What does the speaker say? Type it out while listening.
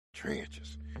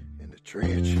trenches, in the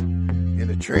trench, in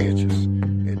the trenches,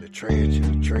 in the trench,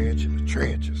 in the trench, in the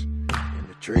trenches, in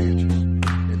the trenches,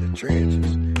 in the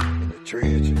trenches, in the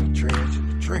trench, in the trench, in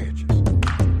the trenches.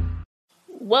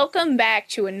 Welcome back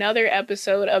to another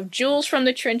episode of Jules from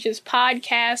the Trenches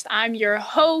podcast. I'm your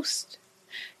host,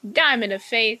 Diamond of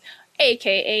Faith,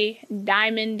 aka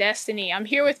Diamond Destiny. I'm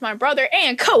here with my brother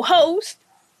and co-host,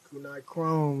 Kunai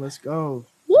Chrome. Let's go.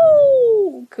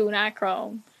 Woo! Kunai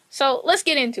Chrome. So let's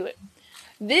get into it.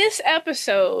 This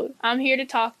episode, I'm here to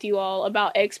talk to you all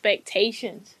about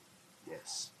expectations.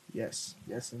 Yes,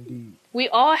 indeed. We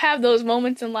all have those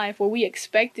moments in life where we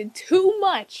expected too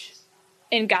much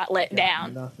and got let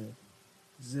down. Nothing.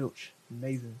 Zilch.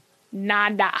 Amazing.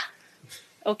 Nada.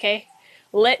 Okay?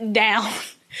 Let down.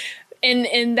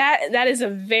 And that is a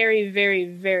very, very,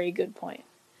 very good point.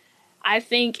 I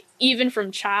think even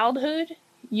from childhood,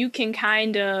 you can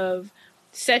kind of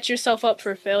set yourself up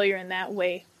for failure in that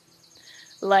way.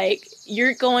 Like,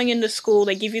 you're going into school,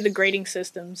 they give you the grading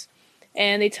systems,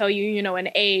 and they tell you, an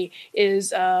A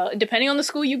is, depending on the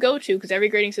school you go to, because every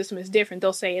grading system is different,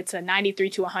 they'll say it's a 93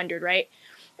 to 100, right?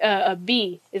 A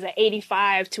B is an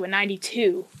 85 to a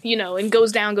 92, and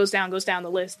goes down the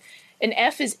list. An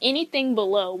F is anything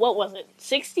below, what was it,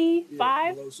 65?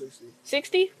 Yeah, below 60.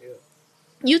 60? Yeah.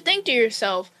 You think to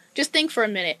yourself, just think for a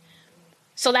minute.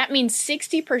 So that means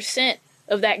 60%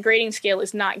 of that grading scale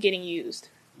is not getting used.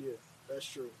 Yeah, that's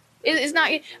true. It's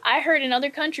not. I heard in other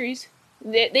countries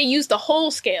that they use the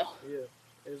whole scale. Yeah,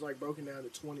 it's like broken down to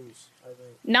 20s, I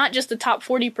think. Not just the top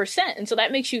 40%. And so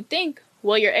that makes you think,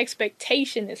 well, your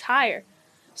expectation is higher.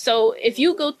 So if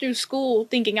you go through school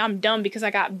thinking I'm dumb because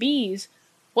I got B's,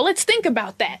 well, let's think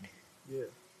about that. Yeah.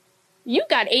 You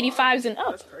got 85s and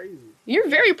up. That's crazy. You're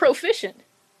very proficient.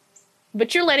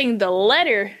 But you're letting the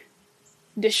letter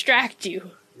distract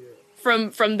you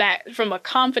from a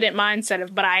confident mindset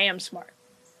of, but I am smart.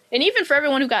 And even for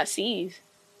everyone who got C's.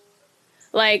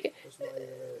 Like,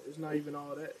 it's not even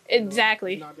all that.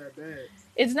 Exactly. It's not that bad.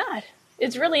 It's not.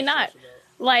 It's really not.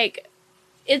 Like,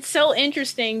 it's so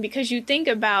interesting because you think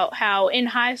about how in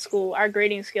high school our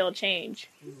grading scale changed.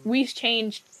 Mm-hmm. We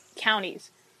changed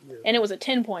counties. Yeah. And it was a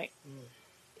 10-point. Mm.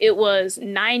 It was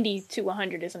 90 to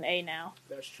 100 is an A now.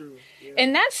 That's true. Yeah.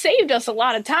 And that saved us a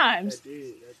lot of times. That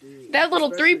did. That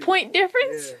little 3-point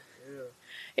difference.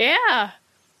 Yeah.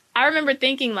 I remember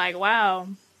thinking like, wow,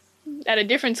 at a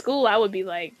different school, I would be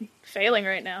like failing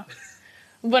right now.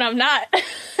 But I'm not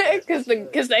because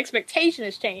the expectation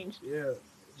has changed. Yeah.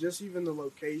 Just even the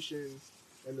location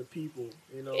and the people,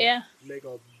 make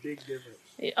a big difference.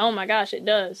 Oh my gosh, it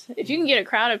does. If you can get a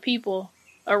crowd of people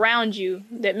around you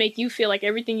that make you feel like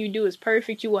everything you do is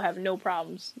perfect, you will have no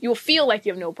problems. You'll feel like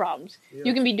you have no problems. Yeah.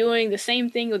 You can be doing the same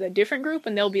thing with a different group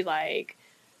and they'll be like,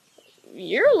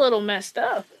 you're a little messed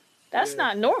up. That's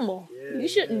not normal. Yeah, you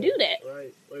shouldn't do that.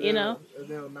 Right.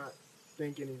 They'll not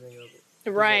think anything of it.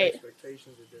 Right. Their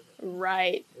expectations are different.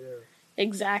 Right. Yeah.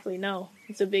 Exactly. No,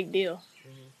 it's a big deal.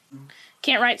 Mm-hmm.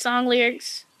 Can't write song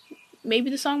lyrics. Maybe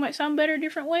the song might sound better a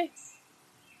different way.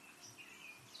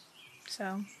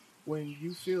 So. When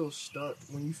you feel stuck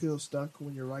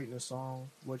when you're writing a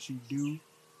song, what you do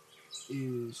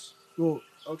is, before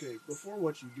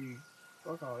what you do,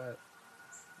 fuck all that.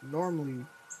 Normally,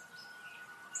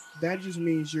 that just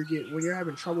means when you're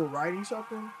having trouble writing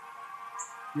something,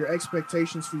 your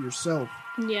expectations for yourself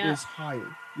is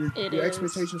higher. Your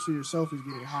expectations for yourself is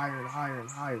getting higher and higher and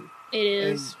higher. It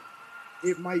is.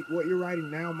 And what you're writing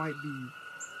now might be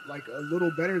like a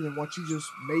little better than what you just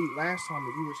made last time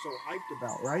that you were so hyped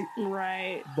about, right?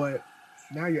 Right. But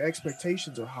now your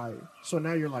expectations are higher. So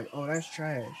now you're like, oh, that's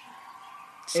trash.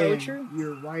 So true.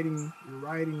 You're writing,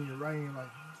 you're like,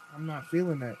 I'm not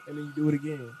feeling that. And then you do it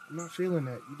again. I'm not feeling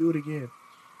that. You do it again.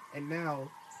 And now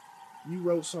you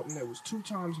wrote something that was 2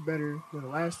 times better than the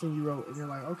last thing you wrote. And you're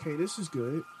like, okay, this is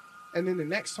good. And then the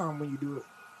next time when you do it,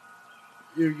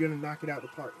 you're going to knock it out the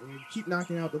park. And you keep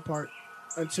knocking out the park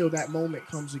until that moment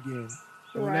comes again.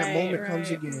 And when that moment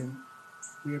comes again,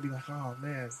 we're going to be like, oh,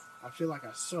 man, I feel like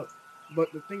I suck.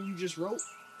 But the thing you just wrote,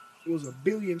 it was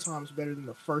 1,000,000,000 times better than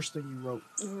the first thing you wrote.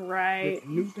 Right. The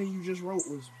new thing you just wrote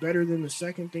was better than the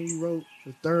second thing you wrote,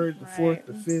 the third, the fourth,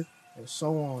 the fifth, and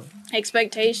so on.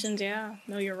 Expectations, yeah.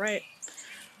 No, you're right.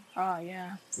 Oh,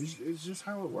 yeah. It's just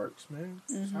how it works, man.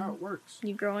 It's how it works.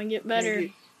 You grow and get better.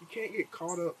 You can't get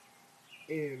caught up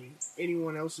in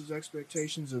anyone else's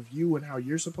expectations of you and how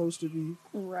you're supposed to be.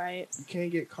 Right. You can't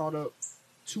get caught up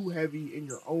too heavy in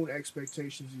your own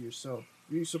expectations of yourself.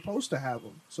 You're supposed to have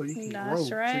them so you can grow,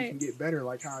 so you can get better,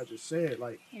 like how I just said.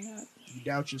 Like, you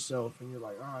doubt yourself and you're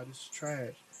like, this is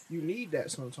trash. You need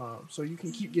that sometimes so you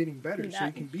can keep getting better, so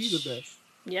you can be the best.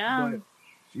 Yeah.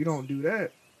 But If you don't do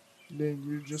that, then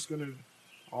you're just gonna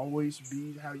always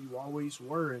be how you always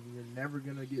were, and you're never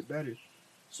gonna get better.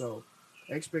 So,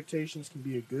 expectations can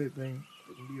be a good thing.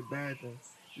 It can be a bad thing.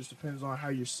 Just depends on how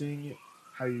you're seeing it,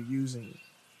 how you're using it.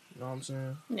 You know what I'm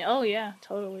saying? Oh yeah,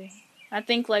 totally. I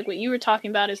think like what you were talking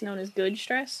about is known as good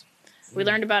stress. We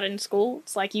learned about it in school.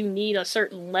 It's like you need a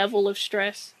certain level of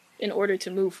stress in order to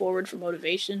move forward for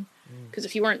motivation. Because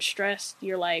if you weren't stressed,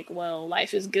 you're like, well,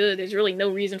 life is good. There's really no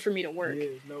reason for me to work. Yeah,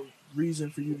 there's no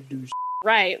reason for you to do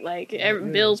Right, like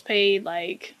bills paid,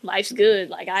 like life's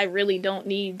good. Like I really don't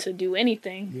need to do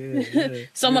anything. Yeah.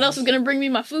 Someone else is gonna bring me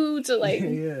my food, so like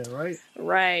yeah, right.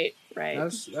 Right.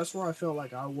 That's where I felt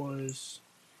like I was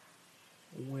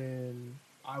when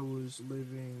I was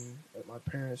living at my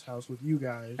parents' house with you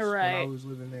guys. Right. When I was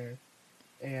living there,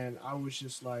 and I was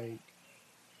just like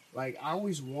I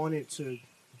always wanted to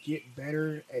get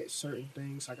better at certain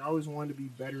things. Like I always wanted to be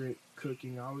better at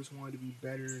cooking. I always wanted to be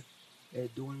better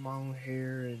at doing my own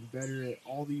hair and better at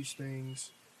all these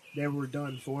things that were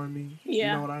done for me. Yeah.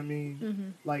 You know what I mean? Mm-hmm.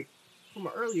 Like from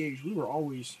an early age, we were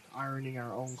always ironing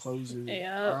our own clothes and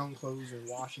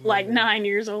washing. Like them. 9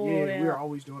 years old. Yeah, we were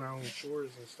always doing our own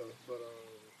chores and stuff.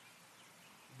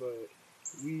 But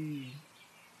we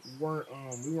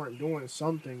weren't doing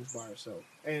some things by ourselves,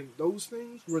 and those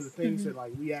things were the things that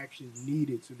like we actually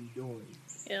needed to be doing.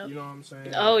 Yep. You know what I'm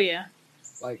saying? Oh yeah.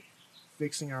 Like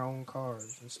fixing our own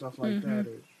cars and stuff like that,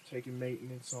 or taking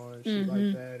maintenance on shit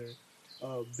like that,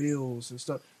 or bills and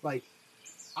stuff. Like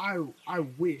I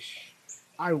wish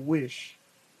I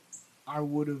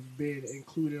would have been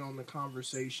included on the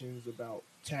conversations about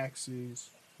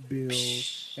taxes,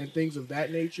 bills, and things of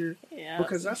that nature. Yeah.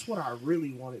 Because that's what I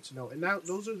really wanted to know. And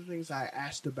those are the things I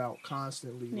asked about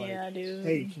constantly. Like, yeah, dude.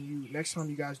 hey, can you, next time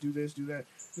you guys do this, do that?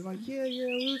 They're like, yeah,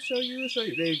 we'll show you.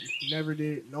 They never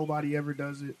did. Nobody ever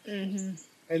does it. Mm-hmm.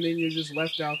 And then you're just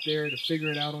left out there to figure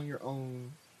it out on your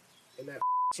own. And that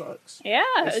sucks. Yeah,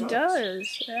 it it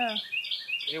does. Yeah.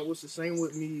 And it was the same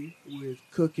with me with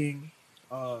cooking,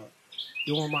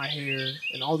 doing my hair,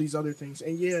 and all these other things.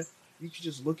 And yeah, you can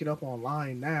just look it up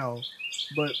online now,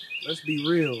 but let's be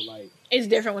real, like it's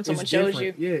different when someone shows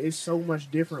you. Yeah, it's so much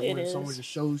different when is. someone just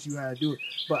shows you how to do it.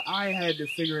 But I had to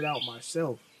figure it out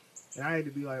myself, and I had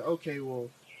to be like, okay, well,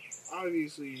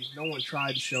 obviously, no one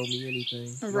tried to show me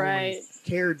anything. Right. No one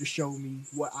cared to show me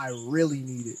what I really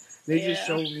needed. They just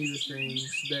showed me the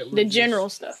things that were the general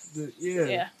stuff.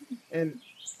 Yeah. And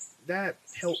that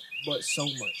helped but so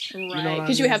much. Right.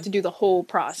 Because you have to do the whole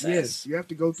process. Yes, you have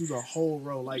to go through the whole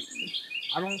row. Like,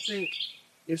 I don't think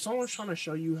if someone's trying to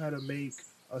show you how to make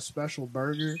a special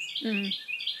burger,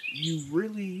 you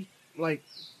really, like,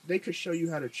 they could show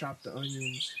you how to chop the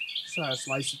onions, how to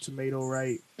slice the tomato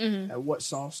right, and what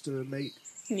sauce to make.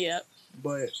 Yep.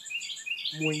 But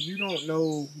when you don't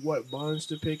know what buns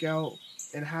to pick out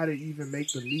and how to even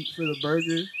make the meat for the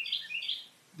burger,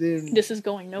 then this is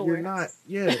going nowhere. You're not.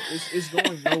 Yeah, it's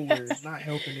going nowhere. It's not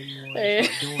helping anyone. It's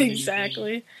not doing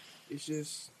exactly. Anything. It's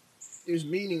just it's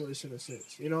meaningless in a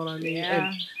sense. You know what I mean? Yeah.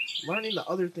 And learning the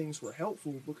other things were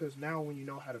helpful because now when you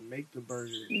know how to make the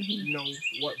burger, you know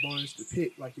what buns to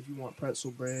pick. Like if you want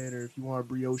pretzel bread or if you want a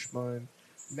brioche bun,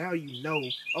 now you know.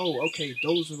 Oh, okay,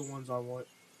 those are the ones I want.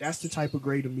 That's the type of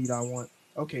grade of meat I want.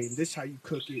 Okay, this is how you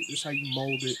cook it. This is how you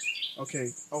mold it.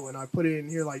 Okay. Oh, and I put it in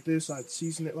here like this. I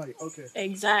season it like, okay.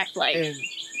 Exactly. And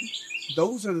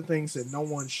those are the things that no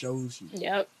one shows you.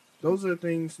 Yep. Those are the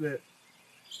things that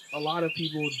a lot of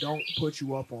people don't put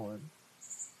you up on.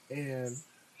 And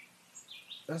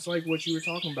that's like what you were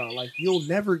talking about. Like, you'll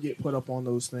never get put up on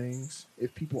those things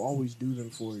if people always do them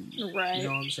for you. Right. You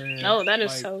know what I'm saying? Oh, that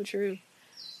is like, so true.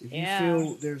 If you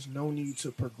feel there's no need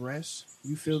to progress,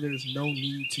 you feel there's no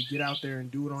need to get out there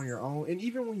and do it on your own. And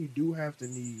even when you do have the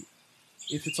need,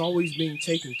 if it's always being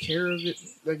taken care of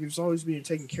like if it's always being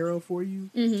taken care of for you,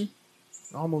 it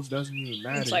almost doesn't even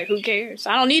matter. It's like, who cares?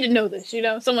 I don't need to know this, you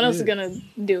know? Someone else is going to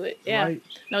do it. Yeah. Right.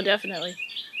 No, definitely.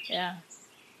 Yeah.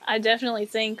 I definitely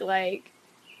think, like,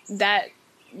 that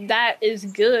is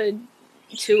good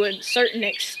to a certain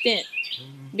extent.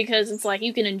 Because it's like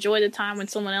you can enjoy the time when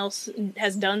someone else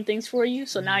has done things for you.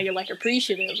 So now you're like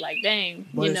appreciative, like, dang,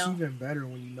 but you it's know. even better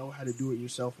when you know how to do it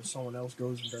yourself and someone else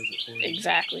goes and does it for you.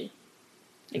 Exactly.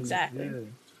 Exactly. Yeah.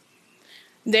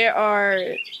 There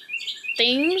are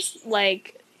things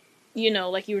like, you know,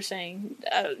 like you were saying,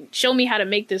 show me how to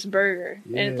make this burger.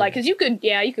 Yeah. And like, cause you could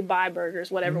buy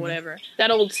burgers, whatever.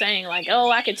 That old saying, like, oh,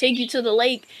 I could take you to the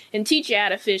lake and teach you how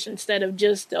to fish instead of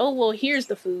just, oh, well, here's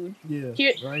the food. Yeah.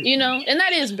 Here, right. you know, and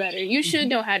that is better. You should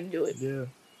know how to do it. Yeah.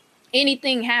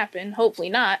 Anything happen, hopefully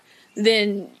not,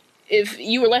 then if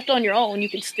you were left on your own, you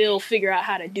could still figure out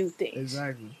how to do things.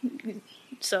 Exactly.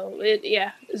 So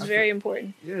it's very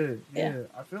important. Yeah.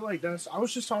 I feel like I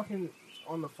was just talking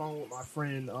on the phone with my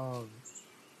friend.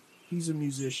 He's a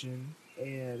musician,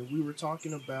 and we were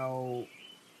talking about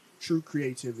true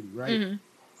creativity, right?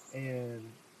 Mm-hmm.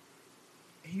 And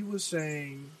he was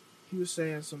saying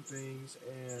some things,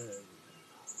 and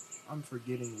I'm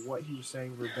forgetting what he was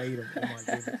saying verbatim. Oh my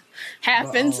goodness.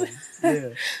 Happens.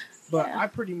 But I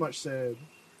pretty much said,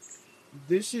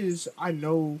 I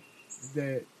know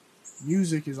that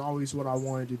music is always what I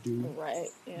wanted to do. Right.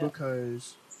 Yeah.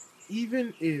 Because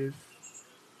even if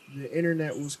the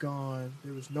internet was gone,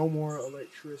 there was no more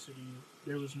electricity,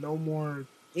 there was no more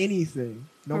anything,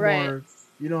 no more,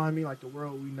 you know what I mean? Like the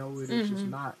world we know it is just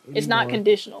not anymore. It's not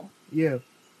conditional. Yeah.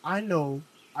 I know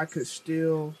I could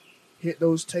still hit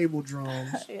those table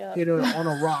drums, hit it on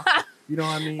a rock, you know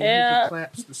what I mean? Hit the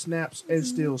claps, the snaps, and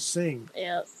still sing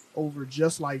over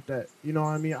just like that. You know what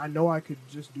I mean? I know I could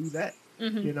just do that,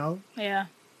 you know? Yeah.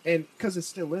 And because it's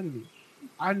still in me.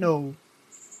 I know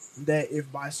that if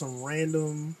by some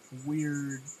random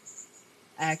weird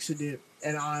accident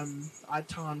and I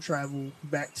time travel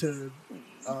back to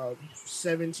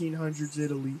 1700s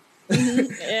Italy,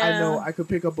 I know I could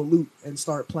pick up a lute and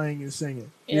start playing and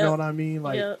singing. You know what I mean?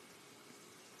 Like,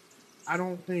 I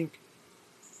don't think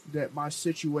that my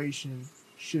situation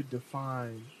should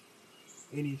define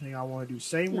anything I want to do.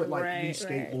 Same with like me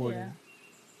skateboarding.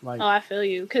 Like, I feel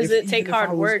you, because it takes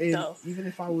hard work though. Even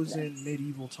if I was in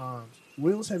medieval times,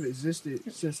 wheels have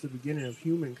existed since the beginning of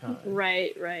humankind.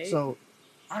 Right. So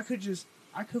I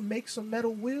could make some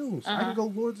metal wheels. I could go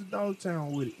Lords of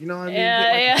Dogtown with it. You know what I mean?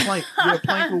 Get a plank, get a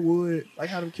plank of wood, like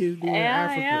how them kids do in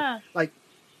Africa. Yeah. Like,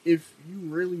 if you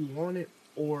really want it,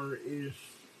 or if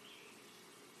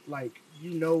like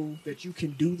you know that you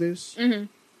can do this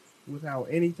without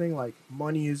anything, like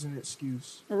money is an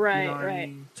excuse. Right. You know what I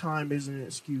mean? Time is an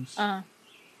excuse.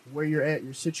 Where you're at,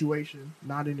 your situation,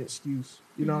 not an excuse.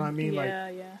 You know what I mean?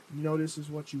 You know this is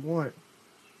what you want.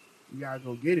 You gotta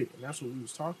go get it, and that's what we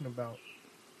was talking about.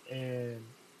 And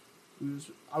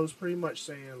I was pretty much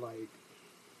saying like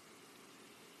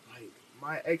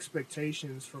my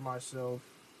expectations for myself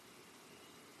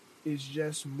is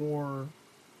just more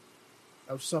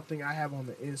of something I have on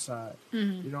the inside.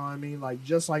 You know what I mean? Like,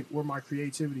 just like where my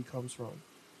creativity comes from.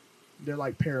 They're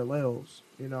like parallels,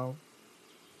 you know?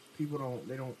 People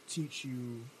don't teach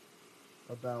you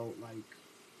about, like,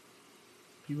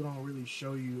 people don't really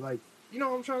show you, like, you know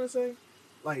what I'm trying to say?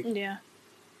 Like,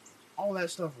 all that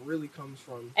stuff really comes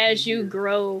from as you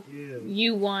grow.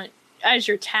 You want, as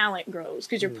your talent grows,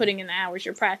 because you're putting in the hours,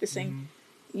 you're practicing,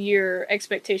 your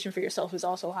expectation for yourself is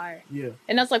also higher.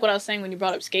 And that's like what I was saying when you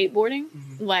brought up skateboarding.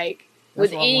 Like,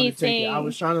 that's with anything, I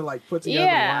was trying to like put together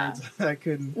lines. I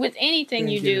couldn't. With anything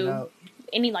you do,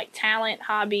 any like talent,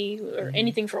 hobby, or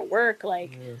anything for work,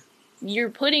 like you're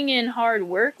putting in hard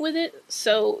work with it.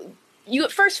 So you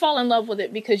at first fall in love with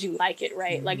it because you like it,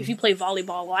 right? Like if you play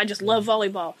volleyball, well, I just love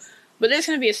volleyball. But there's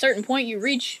going to be a certain point you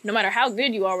reach, no matter how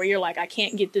good you are, where you're like, I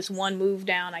can't get this one move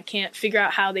down. I can't figure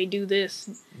out how they do this.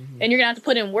 And you're going to have to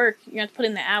put in work. You're going to have to put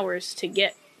in the hours to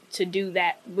get to do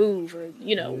that move, or,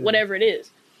 you know, whatever it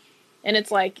is. And it's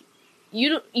like,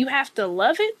 you have to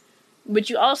love it,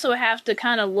 but you also have to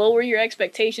kind of lower your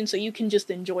expectations so you can just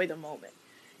enjoy the moment.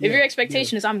 If your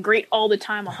expectation is I'm great all the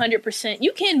time, 100%,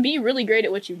 you can be really great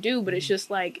at what you do, but it's just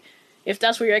like, if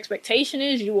that's where your expectation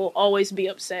is, you will always be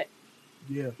upset.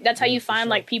 That's how you find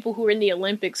like people who are in the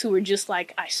Olympics who are just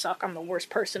like, I suck, I'm the worst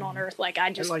person on earth, like I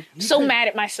just like, mad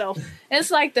at myself. And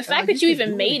it's like the fact that you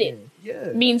even made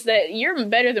it means that you're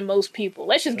better than most people.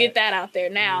 Let's just get that out there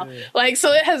now. Like,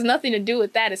 so it has nothing to do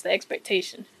with that, it's the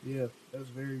expectation. That's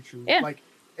very true. Like,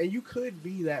 and you could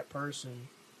be that person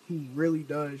who really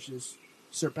does just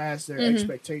surpass their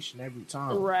expectation every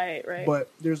time. Right. But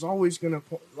there's always gonna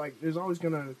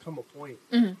come a point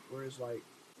where it's like,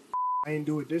 I didn't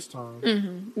do it this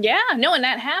time. Yeah, no, and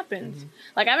that happens.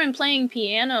 Like, I've been playing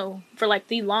piano for like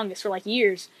the longest, for like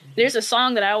years. There's a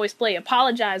song that I always play,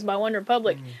 Apologize by One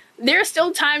Republic. There's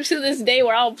still times to this day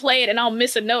where I'll play it and I'll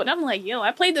miss a note. And I'm like, yo,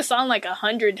 I played the song like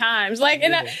 100 times. Like,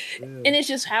 and it's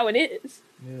just how it is.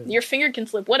 Your finger can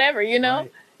slip, whatever, you know?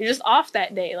 You're just off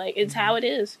that day. Like, it's how it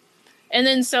is. And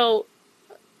then so,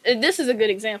 this is a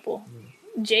good example.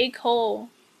 J. Cole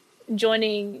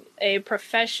joining a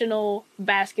professional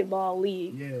basketball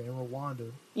league. In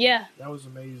Rwanda. That was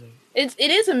amazing. It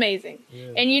is amazing.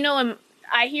 And you know,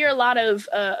 I hear a lot of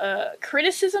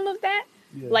criticism of that.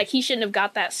 Like, he shouldn't have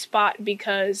got that spot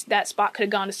because that spot could have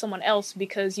gone to someone else,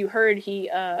 because you heard he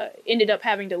ended up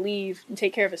having to leave and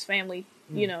take care of his family,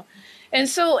 you know. And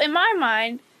so in my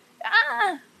mind,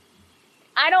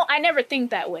 I never think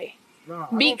that way. No, I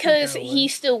don't think because that way. he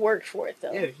still worked for it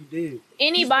though. Yeah, he did.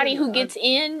 Anybody He still who did. gets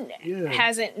in Yeah.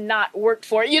 hasn't not worked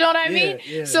for it. You know what I mean?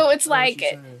 Yeah, So it's I know what like you're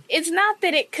saying. it's not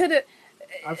that it could have.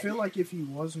 I feel like if he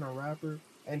wasn't a rapper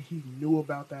and he knew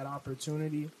about that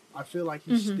opportunity, I feel like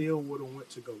he Mhm. still would have went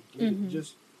to go get Mhm. it,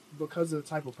 just because of the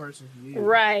type of person he is.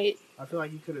 Right. I feel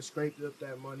like he could have scraped up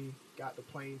that money, got the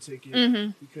plane ticket.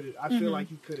 Mhm. He could have. I feel Mhm. like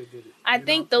he could have did it. I you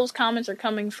think know? those comments are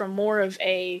coming from more of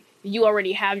a you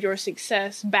already have your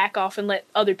success, back off and let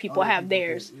other people Other have people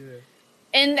theirs. did,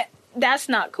 yeah. And that's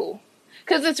not cool.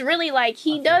 Because it's really like I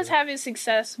he feel does that. have his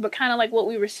success, but kind of like what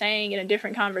we were saying in a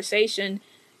different conversation,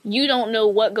 you don't know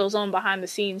what goes on behind the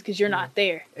scenes because you're Yeah. not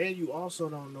there. And you also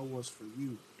don't know what's for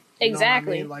you.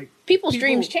 Exactly. You know what I mean? Like People's people-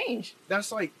 dreams change.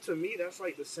 that's like, to me, that's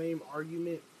like the same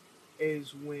argument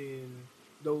as when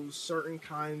those certain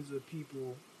kinds of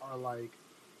people are like,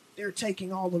 they're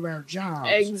taking all of our jobs.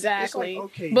 Exactly. It's like,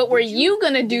 okay, But were did you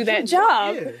going to did do you that want-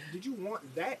 job? Yeah. Did you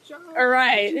want that job?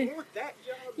 Right. Did you want that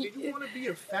job? Did you want to be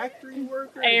a factory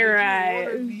worker? Right. Did you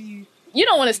want to be... You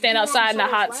don't want to stand You know what I'm outside in the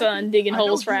saying? hot Flappy? sun digging I know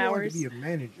holes for you wanted hours. to be a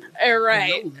manager.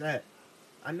 Right. I know that.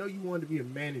 I know you wanted to be a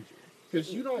manager.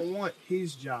 Because you don't want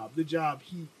his job, the job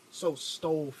he so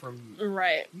stole from you.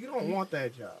 Right. You don't want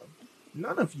that job.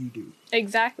 None of you do.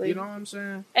 Exactly. You know what I'm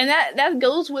saying? And that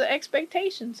goes with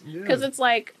expectations. Yeah. Because it's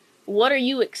like, what are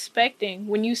you expecting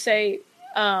when you say,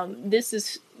 this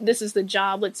is the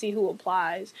job, let's see who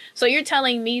applies. So you're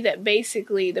telling me that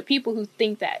basically the people who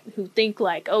think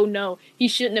like, oh no, he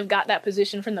shouldn't have got that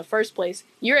position from the first place,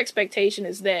 your expectation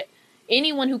is that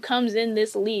anyone who comes in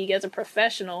this league as a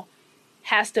professional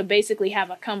has to basically have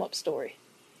a come up story.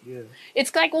 Yeah.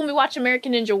 It's like when we watch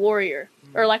American Ninja Warrior,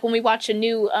 or like when we watch a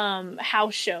new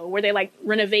house show where they like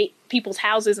renovate people's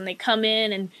houses and they come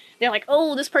in and they're like,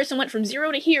 oh, this person went from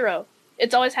zero to hero.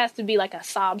 It always has to be like a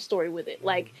sob story with it.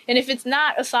 Like, and if it's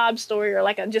not a sob story or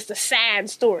like just a sad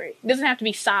story, it doesn't have to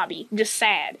be sobby, just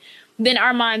sad. Then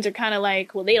our minds are kind of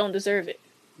like, well, they don't deserve it.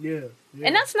 Yeah.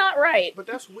 And that's not right. But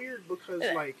that's weird because,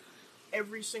 like,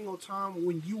 every single time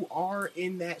when you are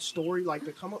in that story, like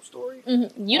the come up story, You all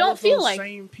don't of feel those like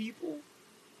same people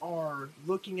are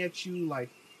looking at you like,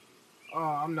 oh,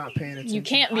 I'm not paying attention. You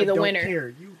can't be I the don't winner.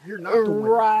 care. You're not the winner.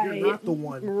 Right. You're not the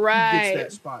one who Right. gets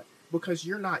that spot because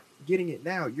you're not getting it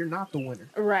now. You're not the winner.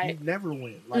 right. You never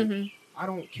win. Like, Mhm. I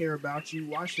don't care about you.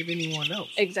 Why should anyone else?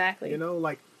 Exactly. You know,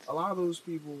 like a lot of those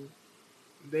people,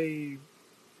 they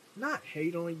not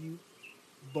hate on you,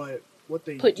 but what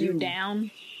they Put do, you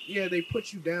down. yeah, they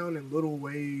put you down in little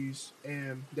ways,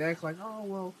 and they act like, oh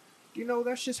well, you know,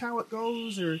 that's just how it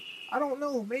goes, or I don't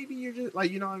know, maybe you're just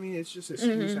like, you know what I mean? It's just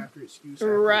excuse Mhm. after excuse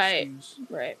after Right. excuse,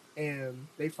 Right. and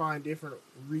they find different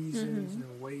reasons Mhm.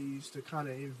 and ways to kind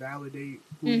of invalidate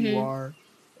who Mhm. you are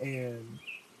and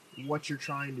what you're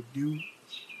trying to do.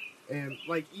 And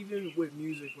like even with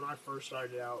music, when I first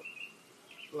started out,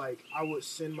 like I would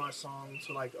send my song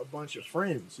to like a bunch of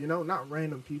friends, you know, not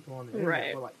random people on the internet,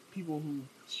 Right. but like people who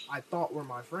I thought were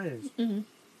my friends. Mhm.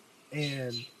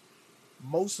 And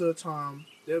most of the time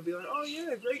they'll be like, oh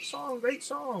yeah, great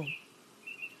song.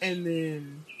 And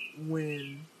then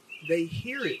when they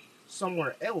hear it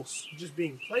somewhere else just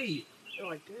being played, they're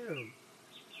like, damn,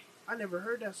 I never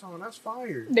heard that song, that's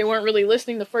fire. They weren't really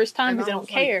listening the first time And because they I don't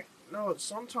was like, care. No,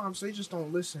 sometimes they just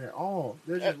don't listen at all.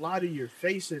 They just lie to your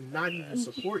face and not even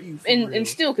support you for And real.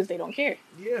 still because they don't care.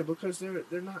 Yeah, because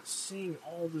they're not seeing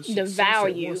all the The success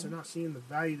value. At once. They're not seeing the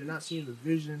value. They're not seeing the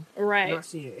vision. Right. They're not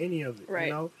seeing any of it. Right.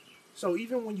 You know. So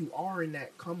even when you are in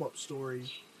that come up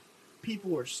story,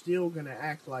 people are still gonna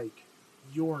act like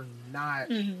you're not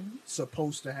Mhm.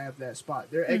 supposed to have that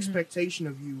spot. Their Mhm. expectation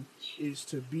of you is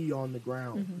to be on the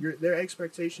ground. Mhm. Their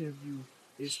expectation of you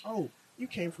is, oh, you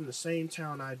came from the same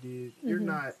town I did. You're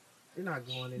Mhm. not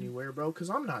going anywhere, bro. Because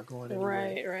I'm not going anywhere.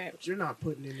 Right. Right. But you're not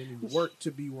putting in any work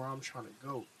to be where I'm trying to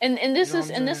go. And this You know is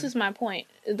what I'm this saying? is my point.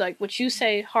 Like what you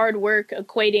say, hard work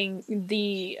equating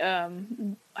the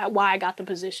why I got the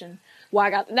position. Why I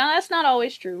got now that's not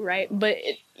always true, right? But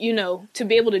to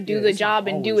be able to do Yeah, the it's not job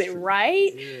and do always it true.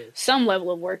 right, Yeah. some level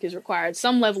of work is required.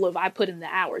 Some level of I put in the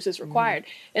hours is required.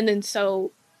 And then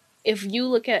so if you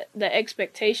look at the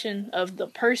expectation of the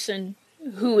person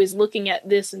who is looking at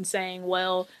this and saying,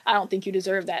 well, I don't think you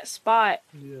deserve that spot,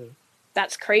 Yeah.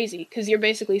 that's crazy because you're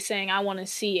basically saying I want to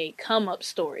see a come up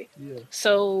story. Yeah.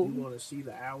 So You want to see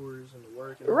the hours and the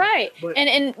work. And all right, that. But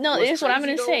and no, what's here's what I'm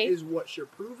crazy, going to though, say. is what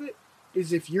should prove it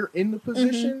is if you're in the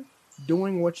position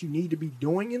doing what you need to be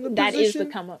doing in the That is position.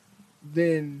 the come up.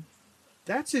 Then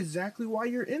that's exactly why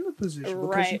you're in the position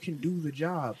because you Right. can do the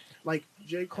job. Like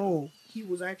J. Cole, he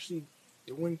was actually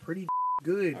doing pretty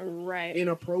good Right. in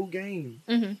a pro game.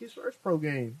 Mhm. His first pro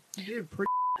game, he did pretty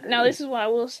Now, this is what I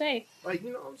will say. Like,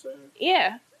 you know what I'm saying?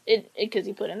 Yeah. Because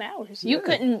he put in hours. You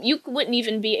Yeah. wouldn't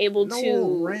even be able No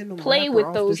to random play rapper with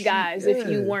off the those street. guys if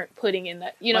you Yeah. weren't putting in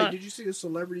that. You know, Like, did you see the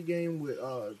celebrity game with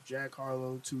Jack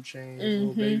Harlow, 2 Chainz,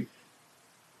 Lil Mhm. Baby?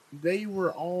 They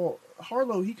were all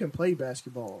Harlow. He can play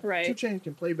basketball. Right. 2 Chainz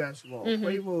can play basketball. Mhm.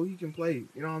 Quavo, he can play.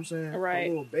 You know what I'm saying? Right.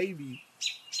 But Lil Baby,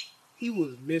 he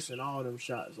was missing all them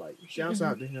shots. Like, shouts Mhm.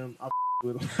 out to him. I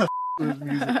with him. I with his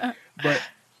music, but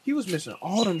he was missing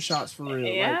all them shots for real.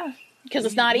 Yeah. Because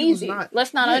it's he- not he was easy. not-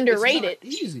 Let's not yeah, underrate it's it.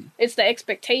 not easy. It's the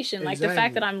expectation. Like the fact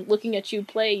Exactly. that I'm looking at you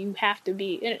play, you have to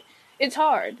be. It's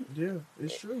hard. Yeah,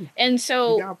 it's true. And You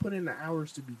so, gotta put in the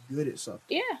hours to be good at something.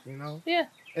 yeah. You know? Yeah.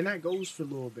 And that goes for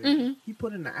Lil Baby. Mhm. He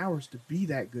put in the hours to be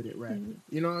that good at rapping.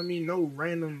 Mhm. You know what I mean? No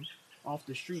random off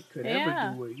the street could ever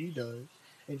Yeah. do what he does.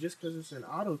 And just because it's an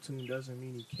auto-tune doesn't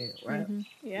mean he can't rap. Mhm.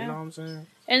 Yeah. You know what I'm saying?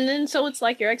 And then so it's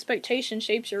like your expectation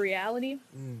shapes your reality.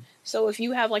 So if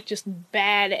you have like just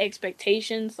bad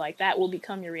expectations, like that will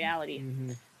become your reality.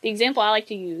 Mm-hmm. The example I like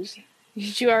to use,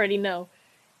 you already know,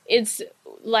 it's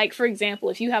like, for example,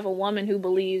 if you have a woman who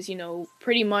believes,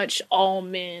 pretty much all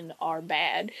men are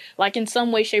bad, like in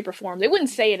some way, shape, or form. They wouldn't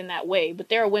say it in that way, but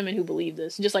there are women who believe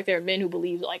this, just like there are men who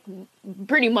believe, like,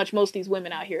 pretty much most of these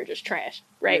women out here are just trash,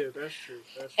 right? Yeah, that's true.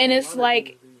 And A it's lot of like,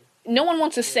 dudes do. no one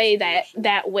wants to say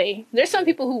that way. There's some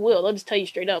people who will. They'll just tell you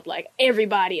straight up, like,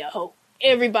 everybody a hoe.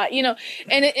 Everybody, and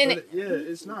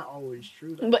It's not always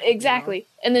true. Though, but exactly.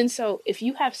 And then so if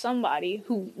you have somebody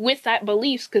who, with that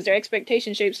beliefs, because their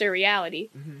expectation shapes their reality,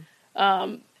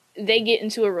 they get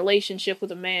into a relationship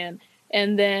with a man,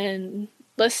 and then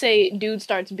let's say dude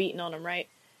starts beating on them, right?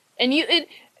 And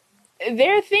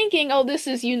they're thinking, oh, this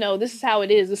is how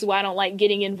it is. This is why I don't like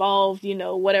getting involved,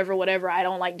 whatever. I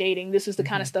don't like dating. This is the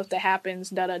kind of stuff that happens,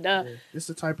 da da da. Yeah. It's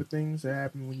the type of things that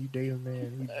happen when you date a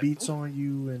man. He beats on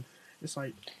you, and it's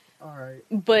like, all right.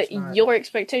 But it's not- your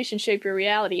expectations shape your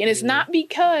reality, and it's not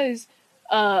because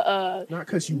not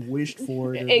because you wished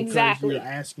for it, or exactly, because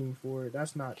you're asking for it.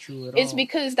 That's not true at all. it's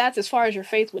because that's as far as your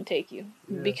faith would take you.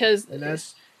 Yeah. Because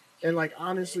and like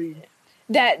honestly,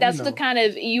 that's the kind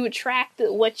of, you attract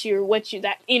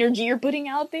that energy you're putting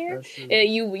out there. That's true.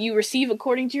 You receive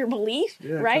according to your belief,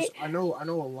 Yeah, 'cause right? I know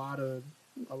a lot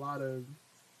of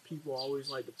people always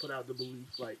like to put out the belief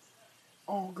like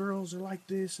all girls are like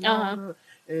this, and, and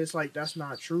it's like that's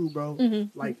not true, bro.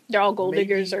 Mm-hmm. Like they're all gold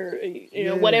diggers, or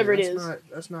whatever it is.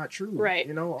 That's not true, right?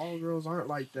 All girls aren't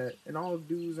like that, and all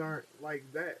dudes aren't like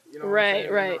that.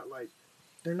 Right.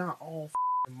 They're not all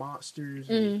monsters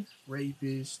and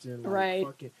rapists and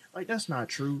fucking that's not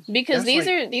true. Because that's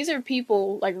these are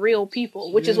people, like real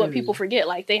people, which is what people forget.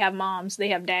 Like they have moms, they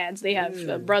have dads, they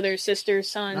have brothers, sisters,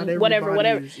 sons, whatever.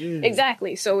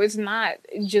 Exactly. So it's not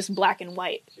just black and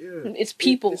white. Yeah. It's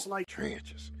people. It's like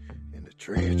trenches, in the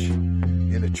trench,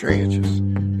 in the trenches,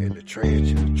 in the trench,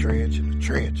 in the trench, in the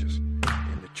trenches,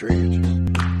 in the trenches,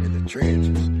 in the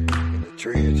trenches, in the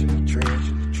trench, in the trench,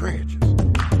 in the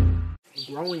trenches.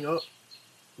 Growing up,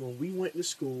 when we went to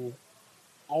school,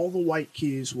 all the white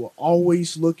kids will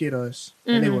always look at us,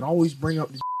 and they would always bring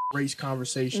up the race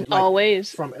conversation. Like,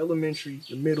 always. From elementary,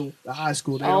 the middle, the high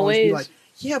school, they always be like,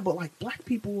 yeah, but like black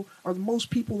people are the most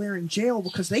people there in jail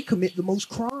because they commit the most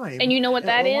crime. And you know what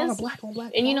that a is? lot of black on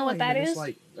black and you know crime, what that and is? It's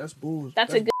like, that's bullshit.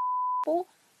 That's a good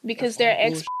because their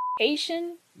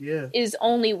expectation is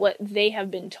only what they have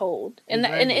been told, and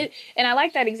and I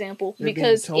like that example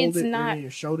because it's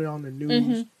not showed it on the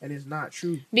news, and it's not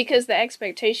true because the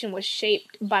expectation was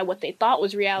shaped by what they thought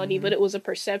was reality, but it was a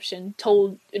perception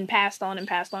told and passed on and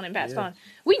passed on and passed on.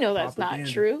 We know that's not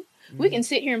true. We can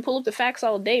sit here and pull up the facts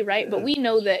all day, right? But we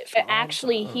know that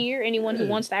actually here, anyone who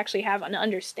wants to actually have an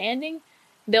understanding,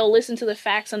 they'll listen to the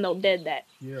facts and they'll dead that.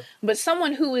 Yeah. But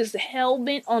someone who is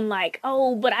hell-bent on like,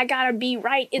 oh, but I gotta be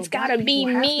right, it's gotta be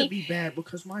me. Have to be bad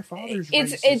because my father's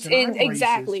it's racist and I'm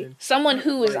exactly. racist and someone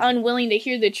who is unwilling to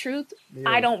hear the truth,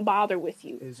 I don't bother with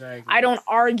you. Exactly. I don't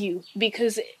argue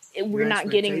because we're not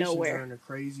getting Your expectations nowhere. are in a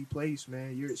crazy place,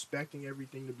 man. You're expecting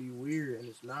everything to be weird, and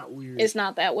it's not weird. It's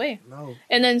not that way. No.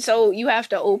 And then so you have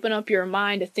to open up your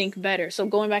mind to think better. So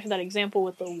going back to that example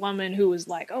with the woman who was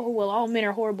like, oh, well, all men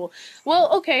are horrible.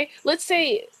 Well, okay, let's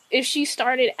say if she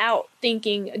started out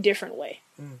thinking a different way.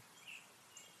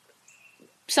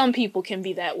 Some people can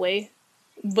be that way,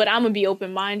 but I'm going to be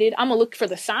open-minded. I'm going to look for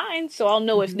the signs, so I'll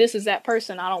know if this is that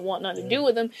person. I don't want nothing to do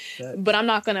with them, but I'm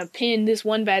not going to pin this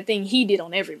one bad thing he did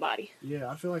on everybody. Yeah,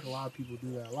 I feel like a lot of people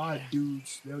do that. A lot of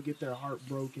dudes, they'll get their heart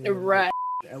broken. Right.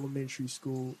 In elementary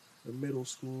school, the middle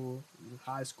school,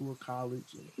 high school, college.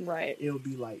 And right. It'll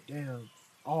be like, damn,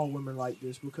 all women like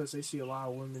this because they see a lot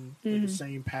of women with the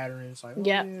same patterns. Like, oh,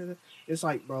 yeah. It's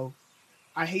like, bro,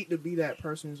 I hate to be that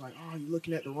person who's like, oh, you're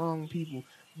looking at the wrong people.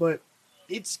 But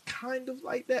it's kind of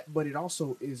like that, but it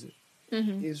also isn't.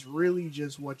 Mm-hmm. It's really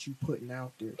just what you putting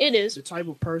out there. It is. The type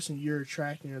of person you're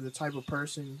attracting or the type of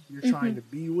person you're trying to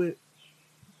be with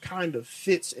kind of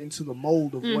fits into the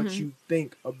mold of what you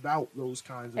think about those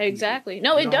kinds of exactly.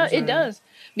 people. No, it does. It does.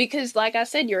 Because like I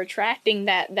said, you're attracting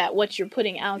that what you're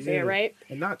putting out there, right?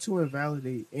 And not to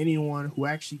invalidate anyone who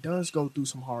actually does go through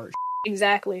some hard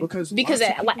exactly. Because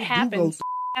what happens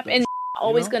and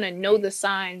always gonna know the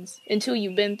signs until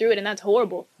you've been through it, and that's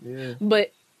horrible. Yeah.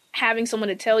 But having someone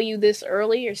to tell you this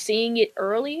early or seeing it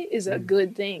early is a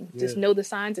good thing. Just know the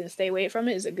signs and stay away from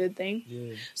it is a good thing.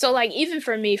 Yeah. So like even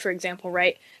for me, for example,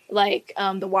 right? Like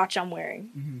the watch I'm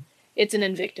wearing, it's an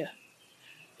Invicta.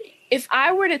 If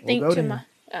I were to think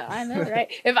I know,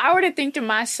 right? If I were to think to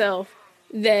myself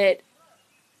that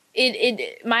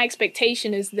my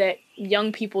expectation is that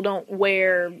young people don't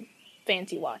wear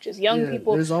fancy watches. Young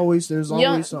people. There's always there's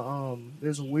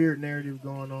a weird narrative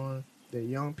going on. That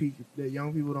young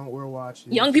people don't wear watches.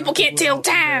 Young people can't tell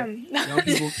time. Young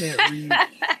people can't read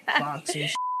clocks and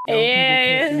shit.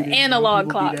 Yeah, analog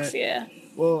clocks. Yeah.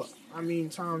 Well, I mean,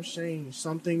 times change.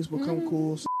 Some things become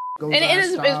cool. And it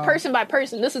is person by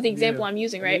person. This is the example I'm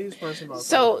using, right? It is person by person.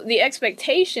 So the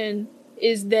expectation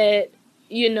is that,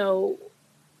 you know,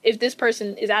 if this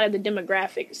person is out of the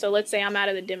demographic, so let's say I'm out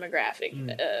of the demographic,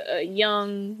 a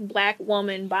young black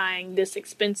woman buying this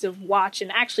expensive watch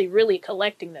and actually really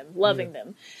collecting them, loving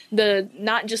them.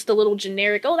 Not just the little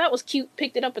generic, oh, that was cute,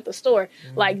 picked it up at the store.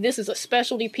 Like, this is a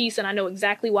specialty piece and I know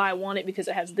exactly why I want it because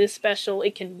it has this special,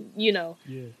 it can, you know.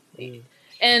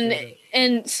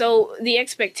 And so the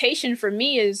expectation for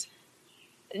me is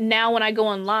now when I go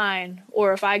online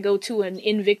or if I go to an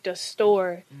Invicta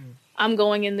store, I'm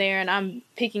going in there and I'm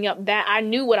picking up that. I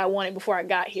knew what I wanted before I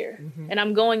got here. And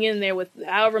I'm going in there with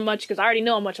however much, because I already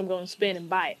know how much I'm going to spend and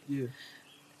buy it. Yeah.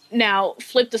 Now,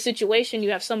 flip the situation.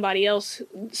 You have somebody else,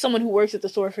 someone who works at the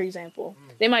store, for example.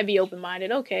 They might be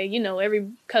open-minded. Okay, you know, every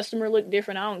customer look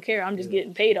different. I don't care. I'm just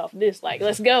getting paid off this. Like,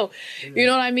 let's go. You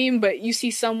know what I mean? But you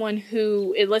see someone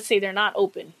who, let's say they're not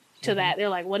open to that. They're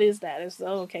like, what is that? It's,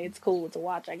 okay, it's cool. It's a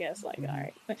watch, I guess. Like, all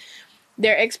right.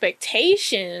 Their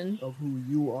expectation of who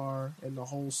you are and the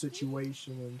whole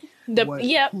situation and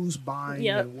who's buying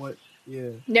and what.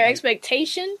 Their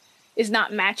expectation is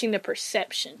not matching the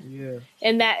perception.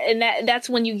 And that's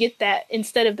when you get that,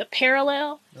 instead of the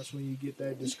parallel. That's when you get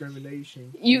that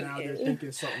discrimination. Now they're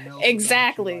thinking something else.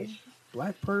 Exactly. Like,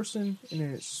 black person in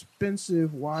an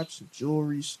expensive watch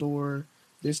jewelry store.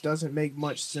 This doesn't make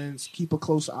much sense. Keep a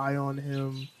close eye on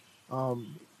him.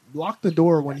 Lock the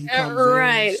door when he comes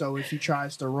in, so if he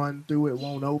tries to run through, it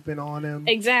won't open on him.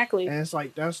 Exactly. And it's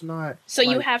like, that's not... So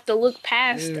you have to look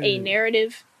past a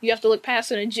narrative. You have to look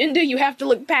past an agenda. You have to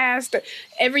look past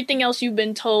everything else you've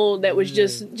been told that was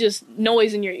just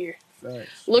noise in your ear.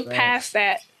 Look past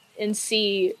that and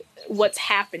see what's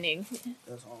happening.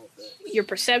 That's all facts. Your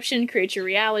perception creates your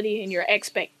reality, and your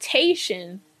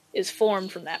expectation is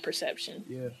formed from that perception.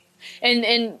 Yeah.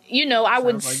 And you know, I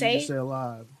would say... You just said a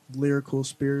lot. Lyrical,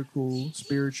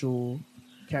 spiritual,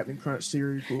 Captain Crunch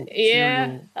cereal.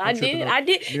 I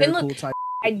did. And look,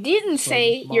 I didn't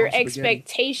say your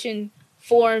expectation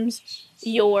forms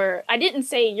your... I didn't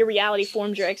say your reality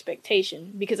forms your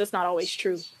expectation, because that's not always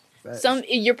true.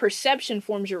 Your perception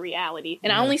forms your reality.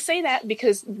 And I only say that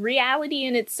because reality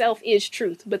in itself is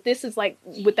truth. But this is like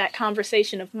with that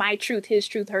conversation of my truth, his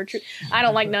truth, her truth. I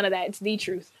don't like none of that. It's the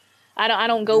truth. I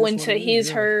don't go into his,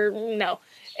 her, no.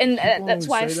 And that's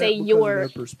why I say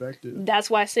that's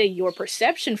why I say your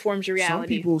perception forms your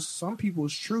reality. Some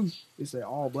people's truth is that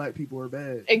all black people are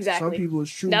bad. Exactly. Some people's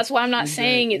truth. That's why I'm not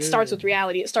saying it starts with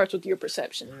reality. It starts with your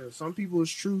perception. Yeah. Some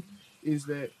people's truth is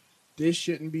that this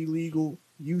shouldn't be legal.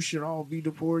 You should all be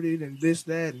deported and this,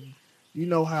 that. And you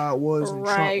know how it was in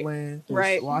Trump land.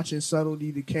 Watching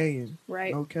subtlety decaying.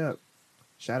 Right. No cap.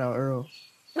 Shout out Earl.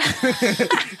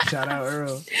 Shout out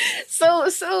Earl.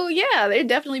 So yeah, there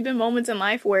definitely been moments in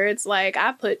life where it's like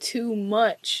I put too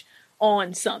much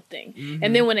on something,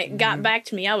 and then when it got back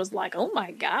to me, I was like, oh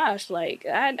my gosh, like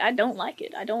I don't like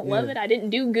it, I don't love it, I didn't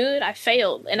do good, I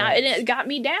failed, and it got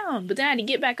me down. But then I had to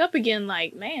get back up again.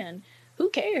 Like, man, who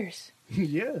cares?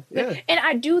 yeah. And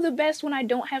I do the best when I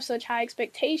don't have such high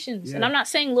expectations. And I'm not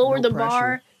saying lower the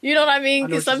bar. You know what I mean?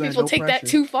 Because some people take that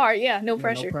too far. Yeah, no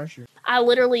pressure. No pressure. I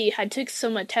literally had took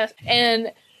some tests,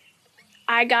 and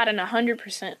I got an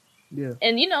 100% Yeah.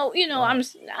 And Wow.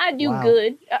 I do Wow.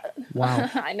 good. Wow.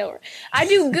 I know. I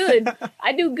do good.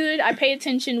 I do good. I pay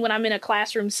attention when I'm in a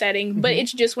classroom setting, but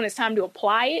it's just when it's time to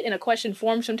apply it in a question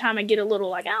form. Sometimes I get a little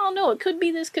like, I don't know. It could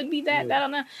be this, could be that. Yeah. I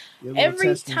don't know. Your little Every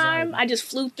test time anxiety. I just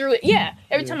flew through it. Yeah.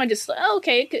 Every Yeah. time I just,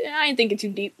 okay, I ain't thinking too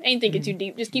deep.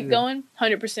 Just keep Yeah. going.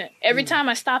 100%. Every Yeah. time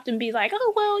I stopped and be like,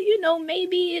 oh, well,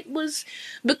 maybe it was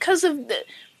because of the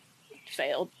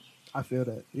failed. I feel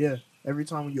that. Yeah. Every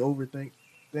time when you overthink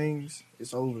things,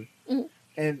 it's over. Mhm.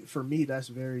 And for me, that's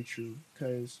very true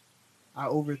because I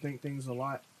overthink things a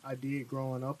lot. I did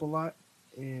growing up a lot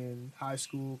in high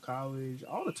school, college,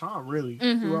 all the time, really.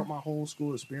 Mhm. Throughout my whole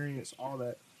school experience, all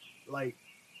that. Like,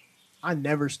 I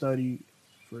never studied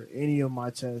for any of my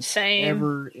tests Same.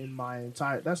 ever in my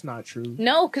entire. That's not true.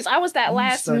 No, because I was that You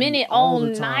last study minute all the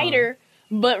all-nighter.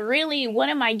 But really, what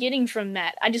am I getting from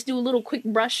that? I just do a little quick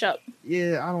brush up.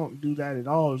 Yeah, I don't do that at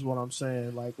all. Is what I'm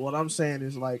saying. Like, what I'm saying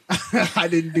is like, I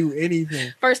didn't do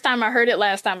anything. First time I heard it,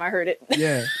 last time I heard it.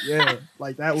 Yeah.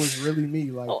 Like that was really me.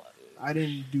 Like Oh. I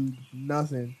didn't do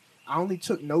nothing. I only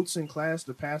took notes in class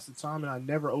to pass the time, and I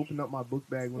never opened up my book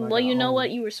bag when I Well, got you know home.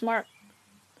 what? You were smart.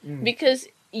 Mm. Because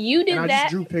you did And I that.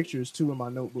 just drew pictures too in my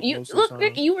notebook. You most look, of the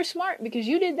time. you were smart because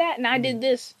you did that and I did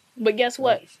this. But guess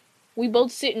what? We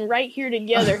both sitting right here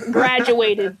together,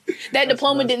 graduated. That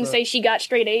diploma messed didn't up. say she got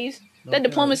straight A's. That Okay.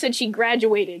 diploma said she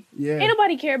graduated. Yeah. Ain't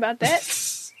nobody care about that.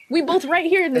 We both right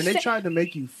here in the And they same. tried to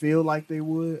make you feel like they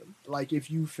would, like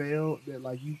if you failed, that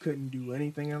like you couldn't do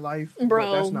anything in life. Bro,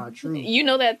 But that's not true. You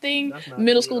know that thing That's not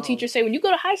middle true school at all. teachers say when you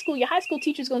go to high school, your high school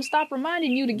teacher's gonna stop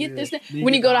reminding you to get Yeah. this. Then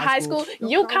When you get go to high school,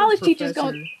 your college teacher's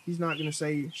professor, gonna. He's not gonna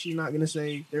say. She's not gonna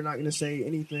say. They're not gonna say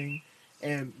anything.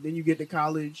 And then you get to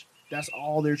college. That's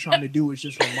all they're trying to do is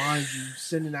just remind you,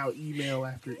 sending out email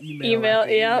after email,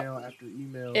 after yep. email after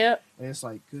email. Yep. And it's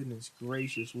like, goodness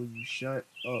gracious, will you shut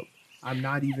up? I'm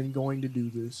not even going to do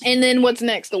this. And then what's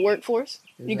next? The workforce.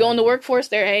 You go in the workforce.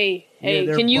 They're hey,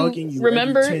 they're can you bugging you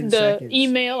remember every 10 the seconds.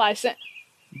 email I sent?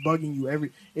 Bugging you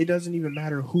every. It doesn't even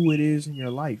matter who it is in your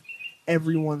life.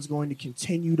 Everyone's going to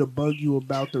continue to bug you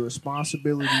about the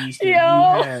responsibilities that you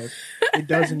have. It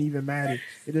doesn't even matter.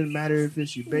 It doesn't matter if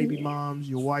it's your baby moms,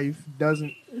 your wife.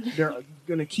 Doesn't. They're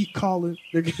gonna keep calling.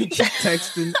 They're gonna keep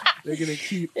texting. They're gonna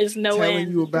keep There's no telling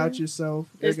end. you about yourself.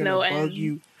 They're There's gonna no bug end.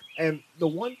 you. And the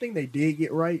one thing they did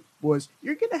get right was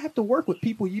you're gonna have to work with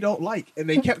people you don't like, and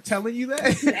they kept telling you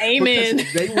that. Amen.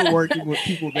 Because they were working with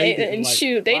people they didn't And like.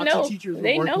 shoot, they Lots of know. teachers were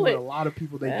They working know with it. a lot of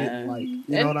people they didn't like. You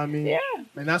know and- what I mean? Yeah.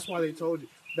 And that's why they told you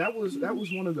that was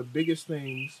one of the biggest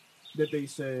things that they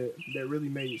said that really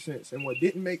made sense. And what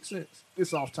didn't make sense,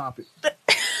 it's off topic.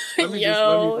 Let me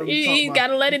You talk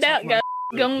gotta let it out. real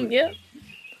Go. quick. Yep.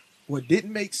 What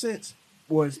didn't make sense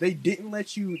was they didn't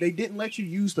let you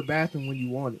use the bathroom when you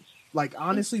wanted. Like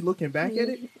honestly, looking back at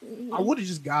it, I would have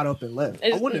just got up and left.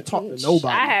 I wouldn't have talked to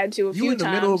nobody. I had to a few You in the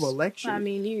times. middle of a lecture. I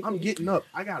mean, I'm getting up.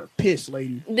 I gotta piss,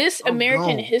 lady. This I'm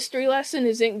American gone. history lesson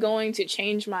isn't going to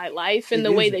change my life in It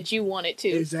the way isn't. that you want it to.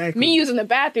 Exactly. Me using the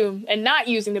bathroom and not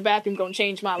using the bathroom going to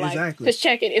change my life. Exactly. Because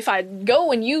check it, if I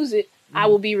go and use it, I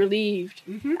will be relieved.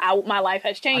 Mhm. My life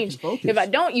has changed. focus. If I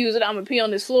don't use it, I'm gonna pee on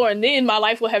this floor, and then my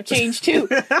life will have changed too.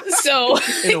 So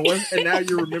And now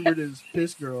you're remembered as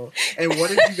piss girl. And what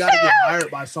if you gotta get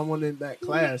hired by someone in that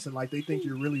class and like they think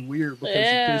you're really weird because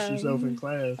Yeah. you pissed yourself in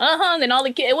class? then all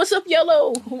the kids, what's up,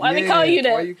 yellow? Why they call you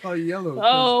that? Why you call you yellow?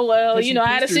 Oh well, 'Cause she I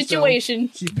had a pissed herself.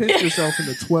 situation. She pissed herself in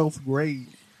the 12th grade.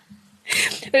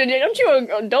 Don't you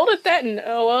an adult at that? And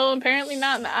apparently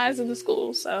not in the eyes of the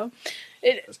school. So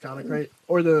That's kind of crazy.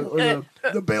 Or the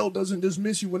bell doesn't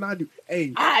dismiss you when I do.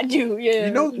 Hey, I do. Yeah.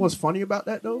 you know what's funny about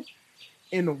that though?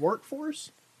 In the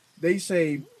workforce, they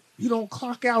say you don't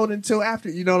clock out until after.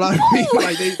 You know what I mean?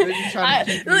 Like they be trying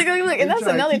to keep you- Look, they and that's try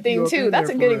to another keep you thing up too. in That's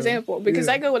there a for good real. example because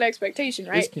Yeah. I go with expectation,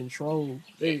 right? It's control.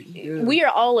 We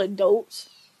are all adults,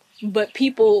 but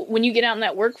people, when you get out in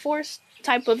that workforce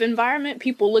type of environment,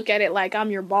 people look at it like I'm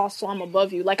your boss, so I'm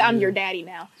above you. Like I'm your daddy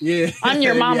now. Yeah. I'm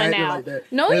your They be mama acting now. like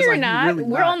that. No, And it's you're like, you not. really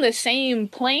We're not. on the same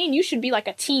plane. You should be like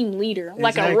a team leader,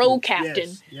 like a Exactly. row captain.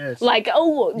 Yes. Like, You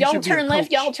y'all should be a turn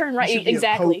left, coach. y'all turn You right. should be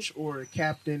Exactly. A coach or a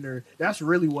captain, or that's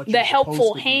really what The you're helpful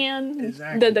supposed to be. hand,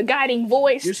 Exactly. the guiding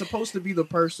voice. You're supposed to be the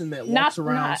person that Not- walks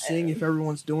around not- seeing if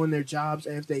everyone's doing their jobs,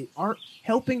 and if they aren't,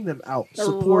 helping them out,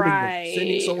 supporting them,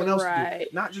 sending someone else to do Right.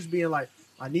 it. Not just being like,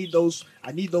 I need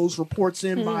those reports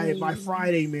in by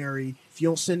Friday, Mary. If you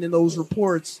don't send in those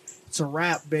reports, it's a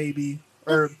wrap, baby.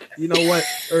 Or you know what?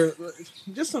 Or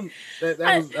just some that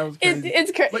was crazy.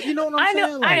 It's crazy. But you know what I'm I know,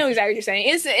 saying? I know exactly what you're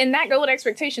saying. And that go with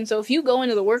expectation. So if you go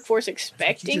into the workforce You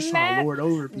expecting just trying that, to lord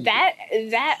over people.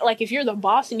 that like if you're the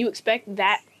boss and you expect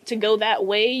that to go that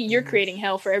way, you're creating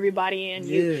hell for everybody and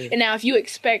you. Yeah. And now if you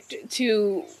expect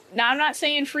to, now I'm not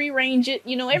saying free range it,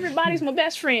 everybody's my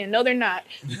best friend. No, they're not.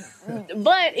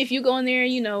 But if you go in there,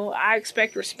 I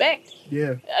expect respect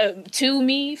Yeah. to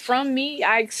me, from me.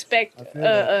 I expect, I feel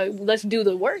that. let's do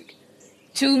the work.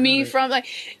 To me, that. from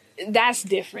that's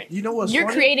different. You know what's You're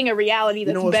funny? creating a reality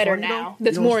that's what's better funny, now, though?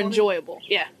 that's You know more what's funny? enjoyable.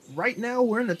 Yeah. Right now,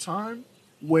 we're in a time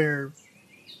where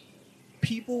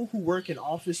people who work in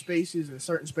office spaces and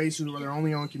certain spaces where they're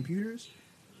only on computers,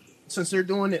 since they're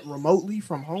doing it remotely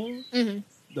from home,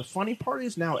 the funny part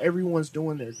is now everyone's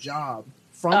doing their job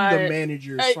from the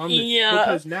managers,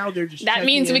 because now they're just that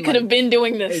means checking we in, could have been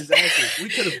doing this. Exactly. We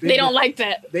could have been. They don't like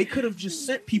that. They could have just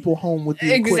sent people home with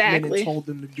the equipment and told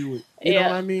them to do it. You know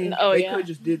what I mean? Oh, They could have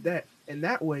just did that. And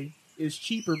that way, it's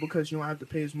cheaper because you don't have to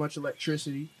pay as much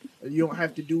electricity. You don't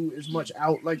have to do as much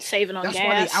saving on that's gas.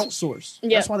 why they outsource.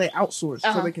 Yep. That's why they outsource,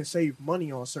 Uh-huh. so they can save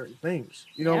money on certain things.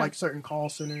 Like certain call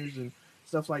centers and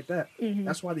stuff like that.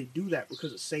 That's why they do that,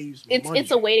 because it saves money.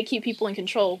 It's a way to keep people in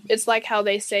control. It's like how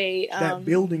they say that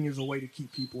building is a way to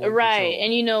keep people in right.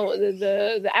 control. And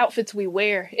the outfits we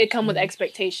wear, it come with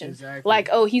expectations. Exactly. Like,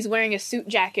 oh, he's wearing a suit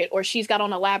jacket, or she's got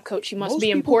on a lab coat. She must Most be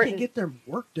people important. can get their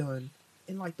work done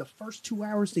in like the first 2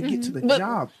 hours to get to the But-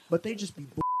 job, but they just be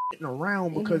bullshitting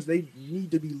around because they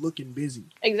need to be looking busy.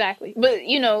 Exactly. But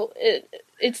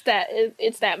it's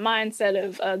that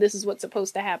mindset of this is what's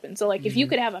supposed to happen. So like if you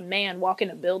could have a man walk in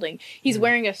a building, he's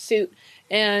wearing a suit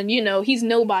and he's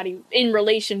nobody in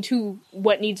relation to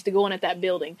what needs to go on at that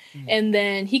building. And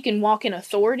then he can walk in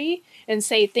authority and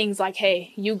say things like,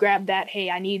 "Hey, you grab that. Hey,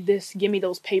 I need this. Give me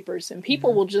those papers." And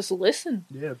people will just listen.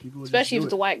 Yeah, people would Especially if just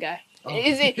it's do a white guy. Oh.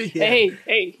 Is it? Yeah.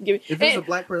 Hey, give me. If it's a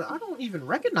black person, I don't even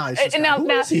recognize this And guy. now, Who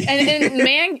is he? and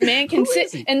man can Who is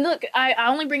sit. he? And look, I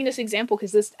only bring this example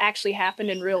because this actually happened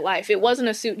in real life. It wasn't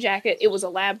a suit jacket; it was a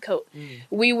lab coat.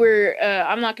 We were.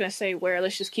 I'm not going to say where.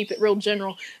 Let's just keep it real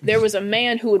general. There was a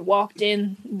man who had walked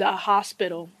in the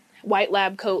hospital, white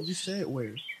lab coat. You said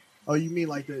where? Oh, you mean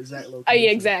like the exact location? Oh,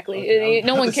 yeah, exactly. Okay,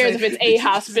 No one cares if it's a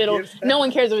hospital. Give No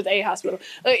one cares if it's a hospital.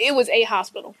 It was a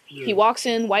hospital. Yeah. He walks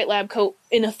in, white lab coat,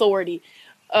 in authority.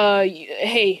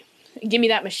 Hey, give me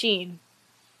that machine.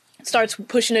 Starts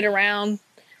pushing it around.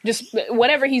 Just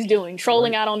whatever he's doing.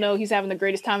 Trolling, I don't know. He's having the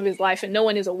greatest time of his life. And no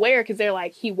one is aware because they're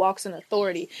like, he walks in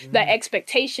authority. That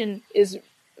expectation is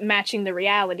matching the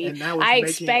reality. And now it's I making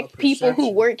expect a people who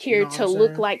perception. work here You know what to I'm look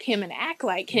saying? like him and act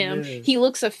like him. Yes. He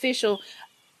looks official.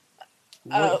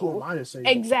 Who am I to say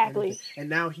exactly. anything? And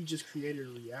now he just created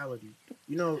a reality.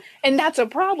 And that's a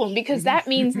problem because that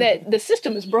means that the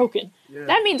system is broken. Yeah.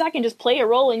 That means I can just play a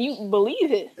role and you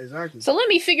believe it. Exactly. So let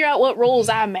me figure out what roles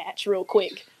I match real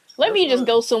quick. Let me just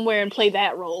go somewhere and play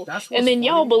that role. That's what's And then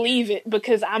y'all funny. believe it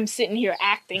because I'm sitting here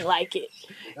acting like it.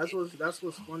 That's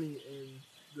what's funny in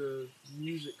the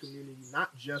music community,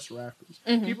 not just rappers.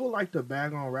 Mhm. People like to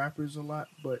bag on rappers a lot,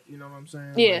 but you know what I'm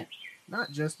saying? Yeah. Like,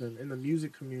 not just them. In the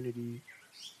music community,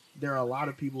 there are a lot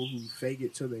of people who fake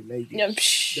it till they make it. Yeah,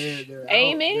 psh, They're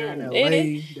Amen. Out, they're in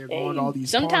It LA. They're going to all these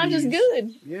sometimes parties. it's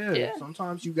good. Yeah, Yeah.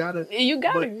 sometimes you gotta. You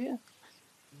got But- it. Yeah.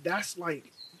 That's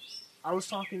like, I was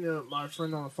talking to my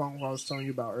friend on the phone who I was telling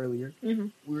you about earlier.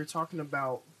 Mhm. We were talking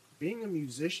about being a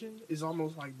musician is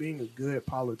almost like being a good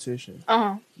politician.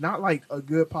 Uh-huh. Not like a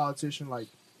good politician, like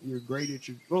you're great at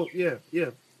your. Well,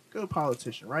 yeah, good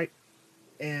politician, right?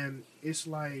 And it's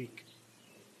like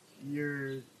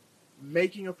you're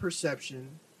making a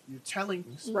perception. You're telling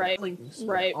Right. things that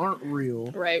Right. aren't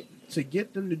real Right. to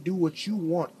get them to do what you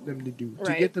want them to do, to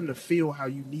Right. get them to feel how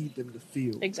you need them to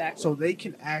feel. Exactly. So they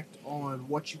can act on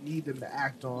what you need them to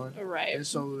act on, Right. and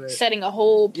so that Setting a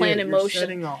whole plan in you're motion.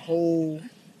 setting a whole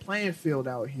playing field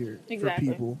out here Exactly.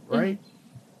 for people, right?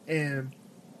 And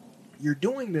you're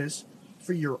doing this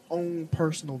for your own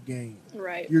personal gain.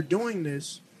 Right. You're doing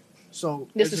this so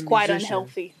This as is a quite musician,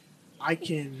 unhealthy. I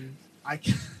can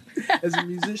as a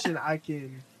musician I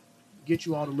can get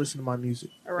you all to listen to my music.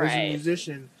 As a Right.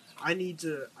 musician, I need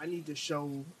to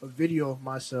show a video of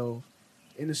myself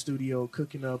in the studio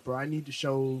cooking up, or I need to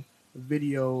show a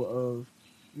video of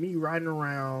me riding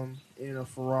around in a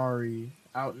Ferrari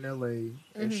out in LA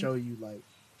and Mhm. show you like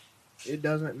it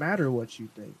doesn't matter what you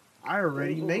think. I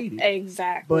already made it.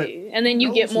 Exactly. And then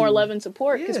you get those more who- love and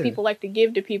support because Yeah. people like to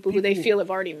give to people who they People- feel have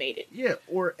already made it. Yeah,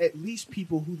 or at least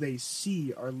people who they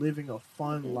see are living a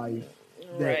fun life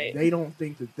that Right. they don't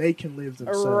think that they can live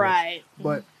themselves. Right.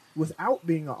 But without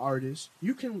being an artist,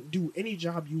 you can do any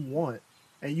job you want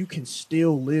and you can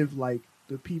still live like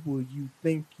the people you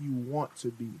think you want to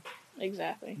be.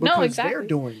 Exactly. Because No, exactly. they're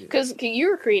doing it. Because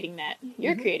you're creating that.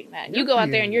 You're Mhm. creating that. You're You go out there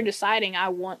creating and you're it. deciding, I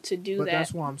want to do But that.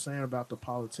 that's what I'm saying about the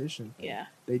politician thing. Yeah,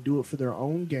 They do it for their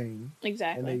own gain,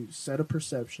 exactly. and they set a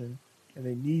perception, and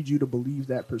they need you to believe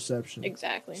that perception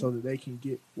Exactly. so that they can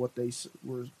get what they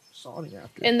were sought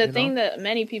after. And the you thing know? that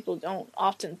many people don't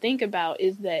often think about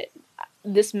is that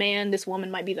this man, this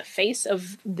woman might be the face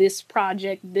of this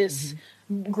project, this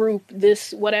group,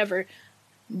 this whatever.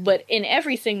 But in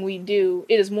everything we do,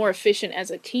 it is more efficient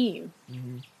as a team.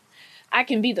 Mhm. I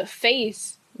can be the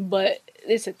face, but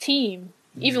it's a team.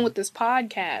 Even with this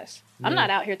podcast, I'm Yeah. not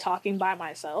out here talking by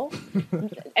myself.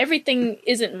 Everything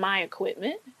isn't my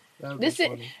equipment. That would This be is-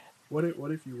 funny.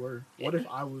 What if you were? What if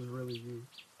I was really you?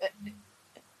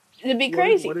 It'd be What if-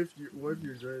 crazy. What if your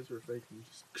dreads were fake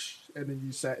and then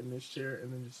you sat in this chair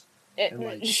and then just It- and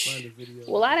like planned a video?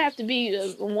 well, I'd have to be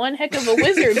one heck of a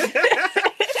wizard.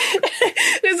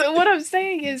 So what I'm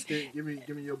saying is, Give me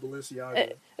your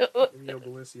Balenciaga. Give me your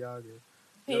Balenciaga.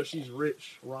 Yo, she's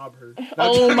rich. Rob her.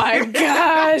 oh my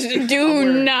gosh, I'm do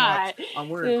wearing not. Crocs. I'm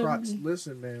wearing Crocs.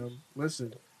 Listen, ma'am.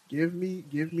 Listen. Give me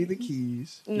the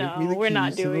keys. Give me No, the we're not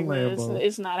keys to the doing this. Lambo,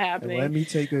 It's not and happening. let me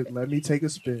take a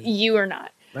spin. You are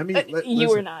not. Let me. You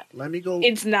listen, are not. Let me go.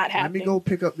 It's not Let me happening. go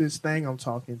pick up this thing I'm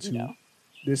talking to. No.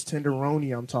 This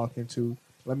tenderoni I'm talking to.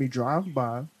 Let me drive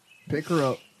by, pick her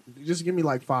up. Just give me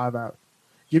like 5 hours.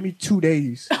 Give me 2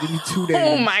 days. Give me 2 days.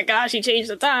 Oh my gosh, he changed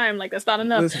the time. Like that's not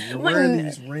enough. Listen, you're wearing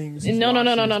these rings. These No.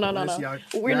 watches,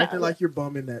 We're You're not. acting like you're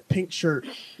bumming. That pink shirt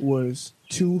was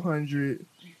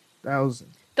 200,000.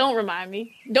 Don't remind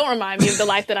me. Don't remind me of the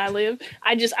life that I live.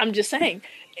 I'm just saying.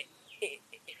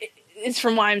 It's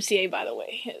from YMCA, by the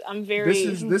way. I'm very.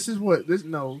 This is what this.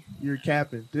 No, you're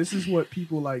capping. This is what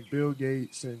people like Bill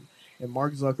Gates and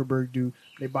Mark Zuckerberg do.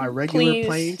 They buy regular Please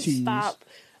plain tees. stop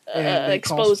and they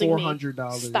cost exposing me.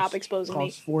 $400. Stop exposing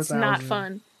me. Cost It's not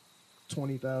fun.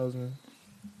 20,000,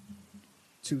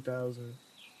 2,000,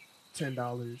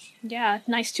 $10. Yeah,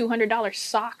 nice $200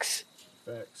 socks.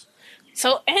 Facts.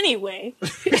 So anyway,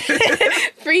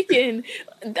 freaking.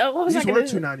 What was These I were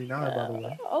gonna? $2.99 by the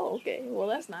way. Oh, okay. Well,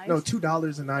 that's nice. No,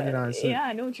 $2.99. Yeah,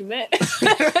 I know what you meant.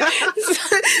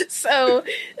 so,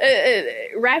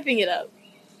 wrapping it up.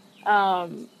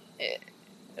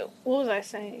 What was I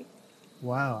saying?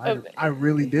 Wow, I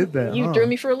really did that. You huh? threw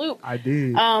me for a loop. I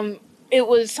did. It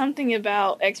was something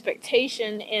about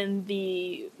expectation and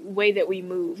the way that we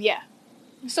move. Yeah.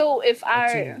 So if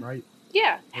Team, right?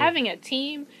 Yeah, having a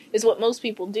team is what most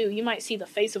people do. You might see the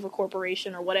face of a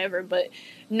corporation or whatever, but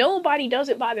nobody does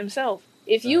it by themselves.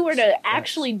 If you were to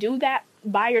actually do that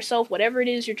by yourself, whatever it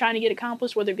is you're trying to get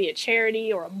accomplished, whether it be a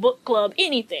charity or a book club,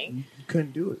 anything, You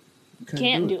couldn't do it. You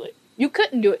can't do it. You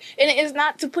couldn't do it. And it's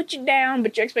not to put you down,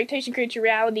 but your expectation creates your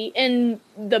reality. And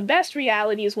the best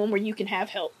reality is one where you can have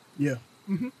help. Yeah.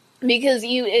 Because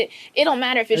it don't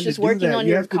matter if it's And just to do working that, on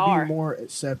you your have car. to be more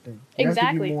accepting. You have to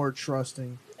Exactly. be more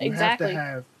trusting. You Exactly. have to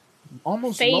have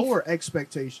almost Faith. lower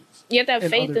expectations. You have to have in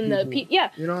faith other in the people. people. Yeah.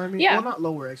 You know what I mean? Yeah. Well, not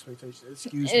lower expectations.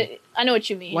 Excuse me. I know what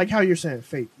you mean. Like how you're saying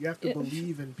faith. You have to Yeah.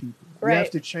 believe in people. Right. You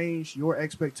have to change your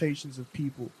expectations of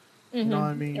people. You know what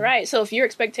I mean? Right. So if your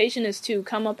expectation is to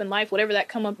come up in life, whatever that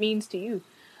come up means to you,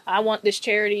 I want this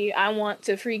charity. I want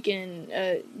to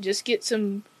freaking just get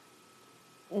some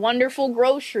wonderful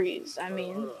groceries. I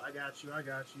mean, Hold up. I got you.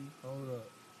 Hold up.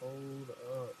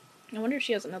 I wonder if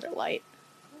she has another light,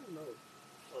 I don't know.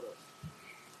 Hold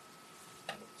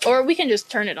up. or we can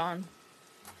just turn it on.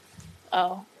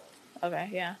 Oh, okay,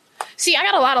 yeah. See, I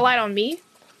got a lot of light on me,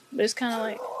 but it's kind of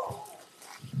like.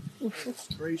 Goodness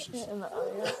gracious. in the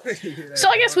other. So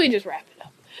I guess we just wrap it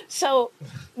up. So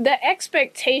the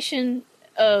expectation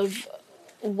of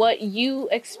what you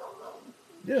expect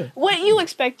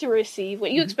to receive,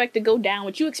 what you expect to go down,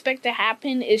 what you expect to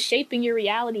happen is shaping your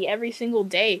reality every single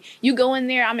day. You go in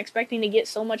there, I'm expecting to get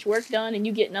so much work done, and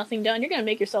you get nothing done, you're going to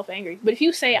make yourself angry. But if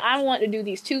you say, I want to do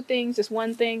these 2 things, this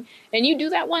one thing, and you do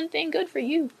that one thing, good for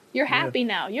you. You're happy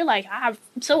now. You're like, I'm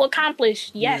so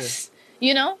accomplished. Yes.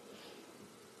 You know?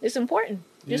 It's important.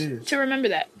 Just to remember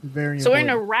that. Very So we're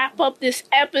important. going to wrap up this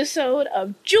episode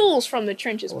of Jules from the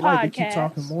Trenches Well, podcast. like, we keep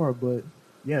talking more, but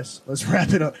yes, let's wrap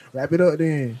it up. Wrap it up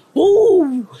then.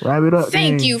 Woo! Wrap it up.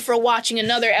 Thank then. you for watching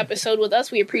another episode with us.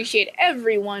 We appreciate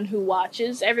everyone who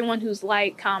watches, everyone who's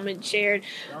liked, commented, shared.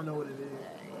 Y'all know what it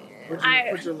is.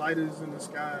 Put your lighters in the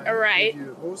sky. Right.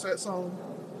 What was that song?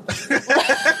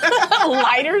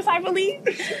 Lighters, I believe.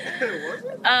 Was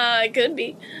it? It could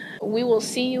be. We will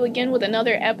see you again with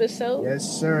another episode Yes,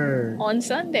 sir. on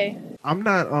Sunday. I'm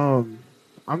not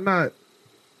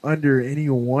under any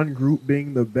one group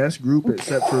being the best group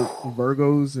except for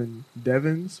Virgos and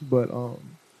Devons, but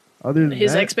Other than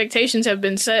His that, expectations have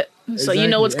been set, so you exactly,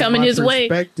 know what's and coming my his way.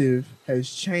 perspective has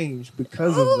changed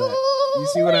because of that. You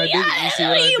see what I did? You see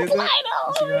what I did there?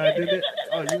 You see what I did there?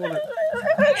 Oh, you want to?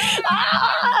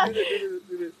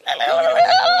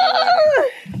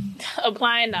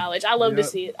 Applying knowledge. I love to Yep.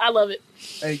 see it. I love it.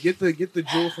 Hey, get the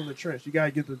jewel from the trench. You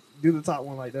gotta do the top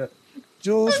one like that.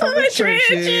 Jewels from the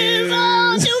trenches.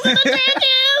 Oh, jewels in the trenches.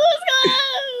 Let's go.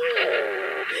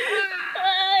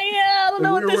 Yeah, I don't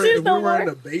know what this is no If we were in more.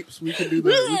 the Bapes, we could do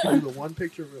the one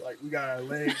picture of it, like we got our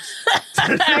legs.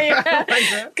 Yeah. Like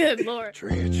that. Good lord.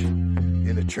 Trench.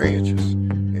 In the trenches.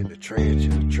 In the trench.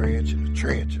 In the trench. In the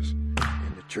trenches. In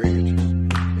the trenches. In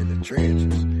the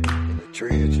trenches. In the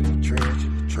trench. In the trench.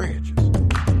 In the trenches.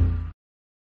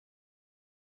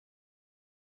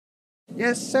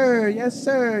 Yes, sir. Yes,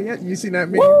 sir. Yeah, you seen that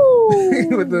meme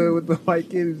Woo! with the white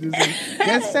kid who's just like,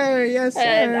 yes, sir. Yes, sir.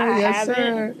 I yes, sir.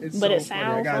 haven't, It's but so it funny. I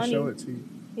sounds gotta funny. show it to you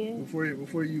Yeah.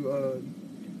 before you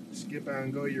skip out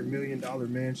and go to your $1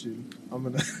 million mansion. I'm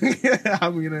gonna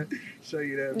show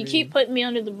you that. You meme. keep putting me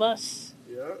under the bus,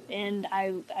 Yeah. and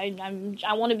I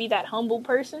want to be that humble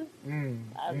person.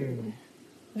 Mm.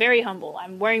 Very humble.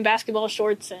 I'm wearing basketball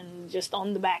shorts and just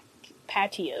on the back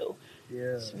patio.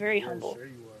 Yeah. It's very Yeah, humble. Sure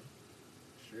you are.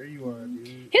 Sure you are,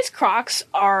 dude. His Crocs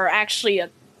are actually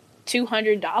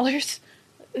 $200.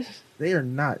 They are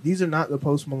not. These are not the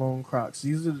Post Malone Crocs.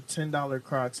 These are the $10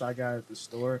 Crocs I got at the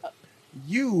store.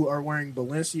 You are wearing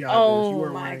Balenciagas. You Oh are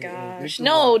my wearing gosh! Victor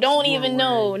No, Ross. don't You are even.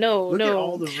 wearing- No. Look at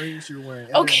all the rings you're wearing.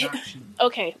 And Okay. they're not cheap.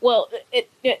 Okay, well,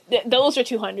 those are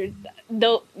 200.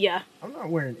 Though, yeah. I'm not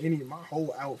wearing any. My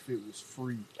whole outfit was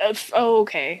free.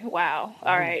 Okay. Wow.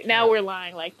 All Oh, right. Now God. we're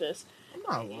lying like this. I'm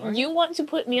not lying. You want to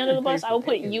put me under the bus? I will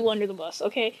put you under the bus.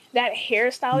 Okay. That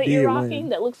hairstyle that you're did rocking, win.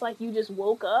 that looks like you just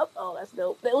woke up. Oh, that's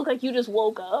dope. That looks like you just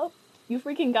woke up. You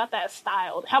freaking got that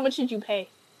styled. How much did you pay?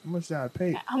 How much did I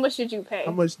pay? How much did you pay?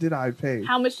 How much did I pay?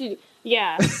 How much did you?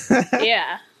 Yeah.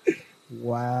 Yeah.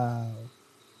 Wow.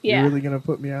 Yeah. You're really gonna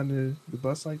put me under the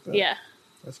bus like that? Yeah.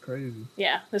 That's crazy.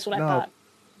 Yeah. That's what I No. thought.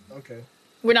 Okay.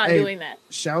 We're not Hey. doing that.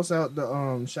 Shouts out to the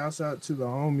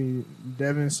homie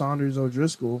Devin Saunders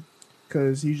O'Driscoll,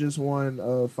 because he just won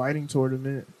a fighting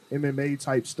tournament, MMA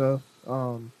type stuff.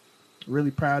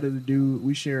 Really proud of the dude.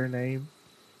 We share a name,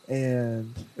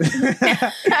 and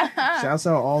shouts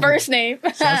out all First name.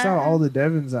 shouts out all the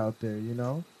Devins out there,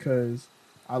 because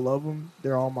I love them.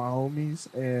 They're all my homies,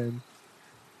 and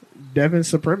Devin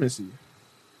supremacy.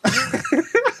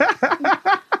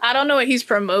 I don't know what he's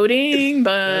promoting,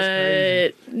 but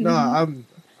That's crazy. No, I'm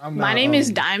not. my name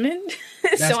is Diamond, so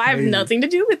that's I have crazy. nothing to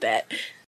do with that.